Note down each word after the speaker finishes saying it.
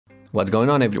What's going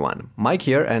on everyone? Mike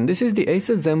here, and this is the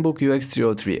Asus Zenbook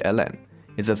UX303LN.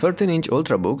 It's a 13-inch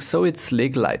ultrabook, so it's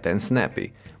sleek, light and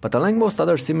snappy. But unlike most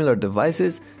other similar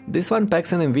devices, this one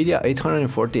packs an Nvidia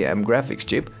 840M graphics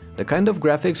chip, the kind of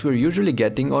graphics we're usually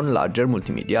getting on larger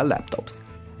multimedia laptops.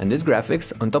 And this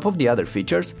graphics, on top of the other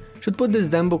features, should put this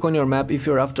Zenbook on your map if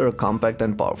you're after a compact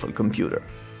and powerful computer.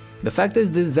 The fact is,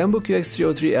 this Zenbook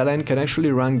UX303LN can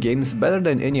actually run games better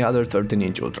than any other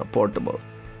 13-inch ultra portable.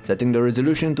 Setting the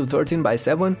resolution to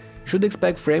 13:7, you should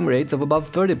expect frame rates of above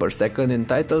 30 per second in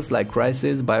titles like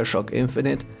Crysis, Bioshock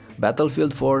Infinite,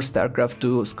 Battlefield 4, StarCraft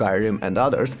 2, Skyrim and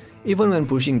others, even when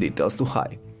pushing details to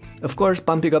high. Of course,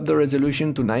 pumping up the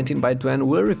resolution to 19:10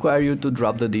 will require you to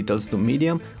drop the details to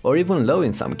medium or even low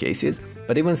in some cases,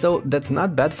 but even so, that's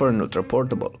not bad for an ultra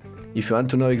portable. If you want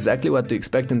to know exactly what to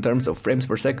expect in terms of frames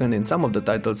per second in some of the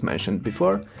titles mentioned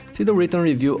before, see the written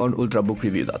review on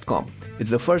ultrabookreview.com. It's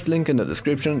the first link in the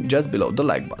description just below the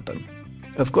like button.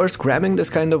 Of course, cramming this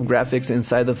kind of graphics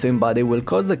inside the thin body will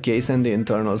cause the case and the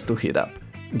internals to heat up.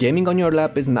 Gaming on your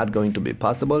lap is not going to be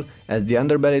possible, as the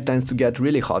underbelly tends to get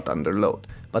really hot under load,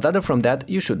 but other from that,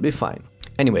 you should be fine.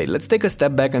 Anyway, let's take a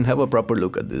step back and have a proper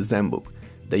look at this Zenbook.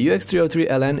 The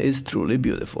UX303LN is truly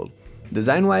beautiful.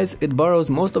 Design-wise, it borrows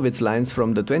most of its lines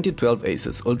from the 2012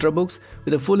 Asus ultrabooks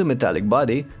with a fully metallic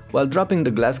body, while dropping the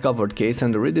glass-covered case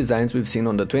and the redesigns we've seen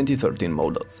on the 2013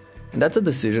 models. And that's a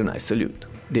decision I salute.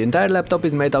 The entire laptop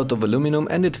is made out of aluminum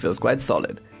and it feels quite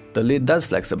solid. The lid does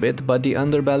flex a bit, but the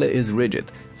underbelly is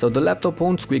rigid, so the laptop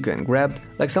won't squeak when grabbed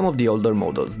like some of the older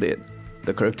models did.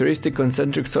 The characteristic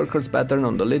concentric circles pattern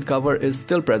on the lid cover is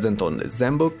still present on this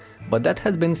Zenbook, but that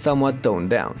has been somewhat toned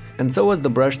down, and so was the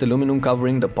brushed aluminum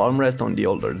covering the palm rest on the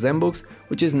older Zenbooks,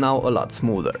 which is now a lot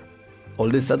smoother. All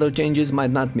these subtle changes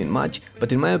might not mean much,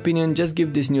 but in my opinion just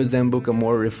give this new Zenbook a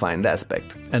more refined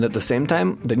aspect. And at the same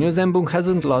time, the new Zenbook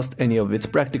hasn't lost any of its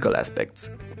practical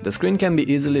aspects. The screen can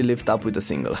be easily lifted up with a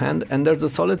single hand, and there's a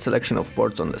solid selection of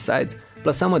ports on the sides,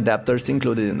 plus some adapters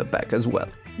included in the pack as well.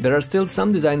 There are still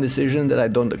some design decisions that I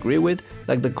don't agree with,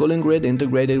 like the cooling grid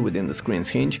integrated within the screen's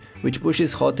hinge, which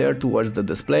pushes hot air towards the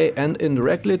display and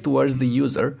indirectly towards the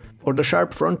user, or the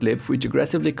sharp front lip which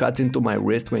aggressively cuts into my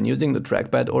wrist when using the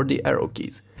trackpad or the arrow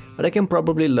keys, but I can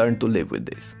probably learn to live with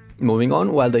this. Moving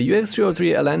on, while the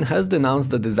UX303LN has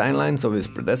denounced the design lines of its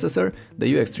predecessor,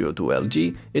 the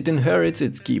UX302LG, it inherits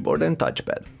its keyboard and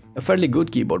touchpad. A fairly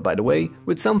good keyboard by the way,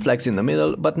 with some flex in the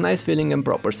middle, but nice feeling and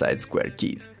proper sized square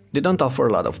keys. They don't offer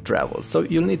a lot of travel, so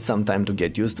you'll need some time to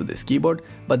get used to this keyboard,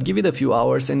 but give it a few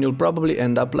hours and you'll probably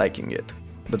end up liking it.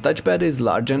 The touchpad is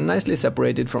large and nicely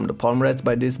separated from the palm rest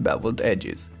by these beveled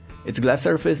edges. Its glass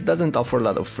surface doesn't offer a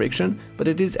lot of friction, but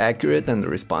it is accurate and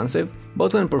responsive,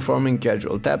 both when performing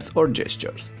casual taps or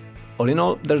gestures. All in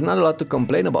all, there's not a lot to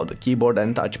complain about the keyboard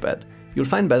and touchpad. You'll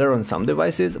find better on some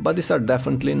devices, but these are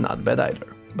definitely not bad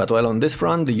either. But while on this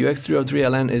front, the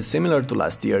UX303LN is similar to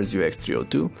last year's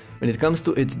UX302, when it comes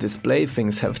to its display,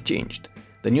 things have changed.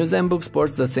 The new Zenbook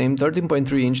sports the same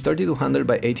 13.3-inch 3200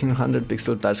 by 1800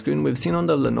 pixel touchscreen we've seen on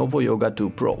the Lenovo Yoga 2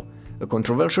 Pro, a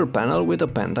controversial panel with a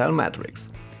pentile matrix.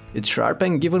 It's sharp,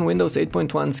 and given Windows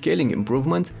 8.1 scaling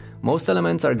improvements, most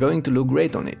elements are going to look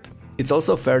great on it. It's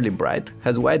also fairly bright,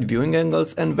 has wide viewing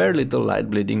angles and very little light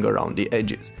bleeding around the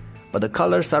edges. But the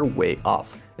colors are way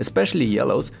off, especially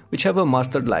yellows, which have a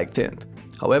mustard-like tint.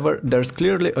 However, there's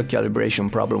clearly a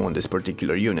calibration problem on this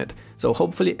particular unit, so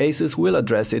hopefully Asus will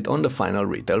address it on the final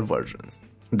retail versions.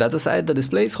 That aside, the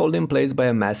display is held in place by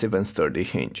a massive and sturdy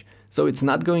hinge, so it's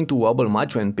not going to wobble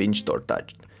much when pinched or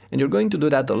touched, and you're going to do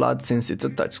that a lot since it's a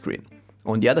touchscreen.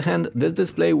 On the other hand, this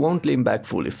display won't lean back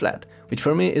fully flat, which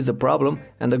for me is a problem,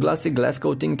 and the glossy glass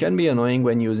coating can be annoying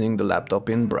when using the laptop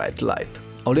in bright light.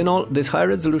 All in all, this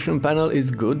high-resolution panel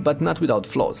is good but not without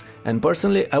flaws, and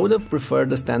personally I would have preferred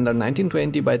the standard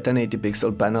 1920 by 1080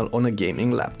 pixel panel on a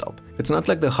gaming laptop. It's not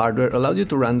like the hardware allows you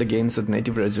to run the games at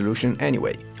native resolution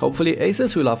anyway. Hopefully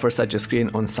Asus will offer such a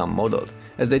screen on some models,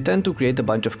 as they tend to create a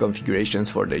bunch of configurations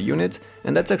for their units,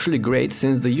 and that's actually great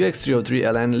since the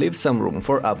UX303LN leaves some room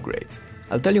for upgrades.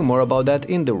 I'll tell you more about that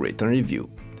in the written review.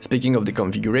 Speaking of the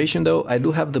configuration though, I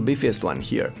do have the beefiest one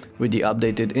here, with the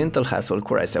updated Intel Haswell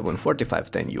Core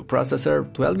i7-4510U processor,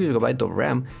 12GB of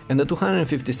RAM and a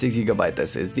 256GB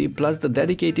SSD plus the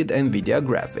dedicated Nvidia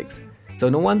graphics. So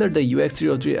no wonder the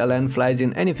UX303LN flies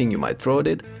in anything you might throw at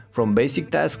it, from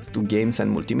basic tasks to games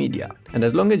and multimedia. And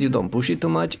as long as you don't push it too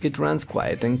much, it runs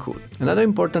quiet and cool. Another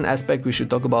important aspect we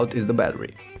should talk about is the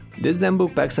battery. This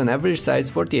Zenbook packs an average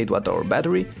size 48Wh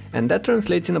battery, and that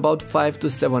translates in about 5 to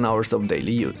 7 hours of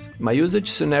daily use. My usage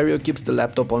scenario keeps the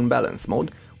laptop on balance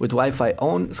mode, with Wi-Fi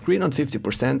on, screen on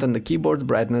 50% and the keyboard's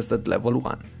brightness at level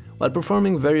 1. while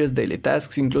performing various daily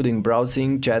tasks including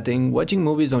browsing, chatting, watching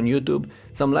movies on YouTube,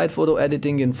 some light photo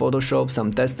editing in Photoshop, some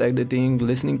test editing,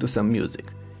 listening to some music.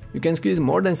 You can squeeze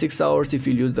more than 6 hours if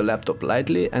you use the laptop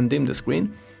lightly and dim the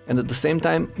screen, and at the same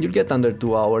time you'll get under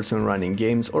 2 hours when running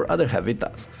games or other heavy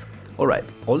tasks. Alright,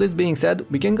 all this being said,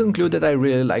 we can conclude that I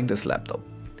really like this laptop.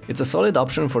 It's a solid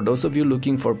option for those of you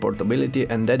looking for portability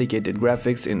and dedicated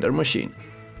graphics in their machine.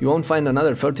 You won't find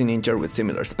another 13-incher with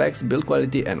similar specs, build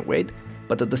quality and weight,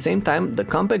 but at the same time the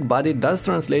compact body does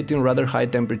translate in rather high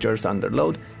temperatures under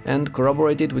load and,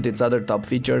 corroborated with its other top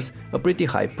features, a pretty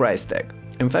high price tag.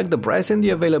 In fact, the price and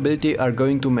the availability are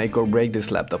going to make or break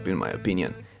this laptop in my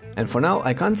opinion. And for now,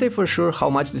 I can't say for sure how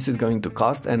much this is going to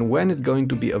cost and when it's going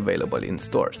to be available in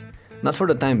stores. Not for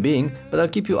the time being, but I'll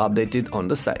keep you updated on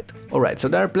the site. Alright, so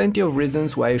there are plenty of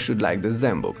reasons why you should like this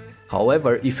Zenbook.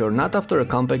 However, if you're not after a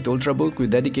compact ultrabook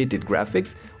with dedicated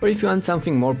graphics, or if you want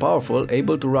something more powerful,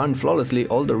 able to run flawlessly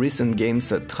all the recent games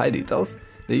at high details,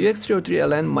 the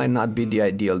UX303LN might not be the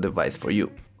ideal device for you.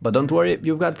 But don't worry,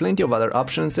 you've got plenty of other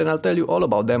options and I'll tell you all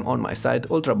about them on my site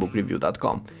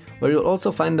ultrabookreview.com, where you'll also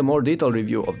find a more detailed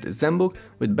review of this Zenbook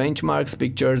with benchmarks,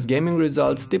 pictures, gaming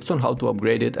results, tips on how to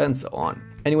upgrade it and so on.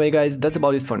 Anyway guys, that's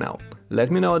about it for now. Let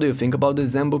me know what you think about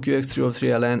this Zenbook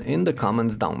UX303LN in the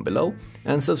comments down below,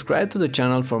 and subscribe to the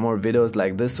channel for more videos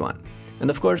like this one. And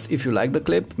of course, if you like the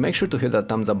clip, make sure to hit that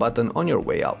thumbs up button on your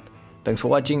way out. Thanks for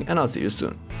watching and I'll see you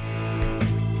soon.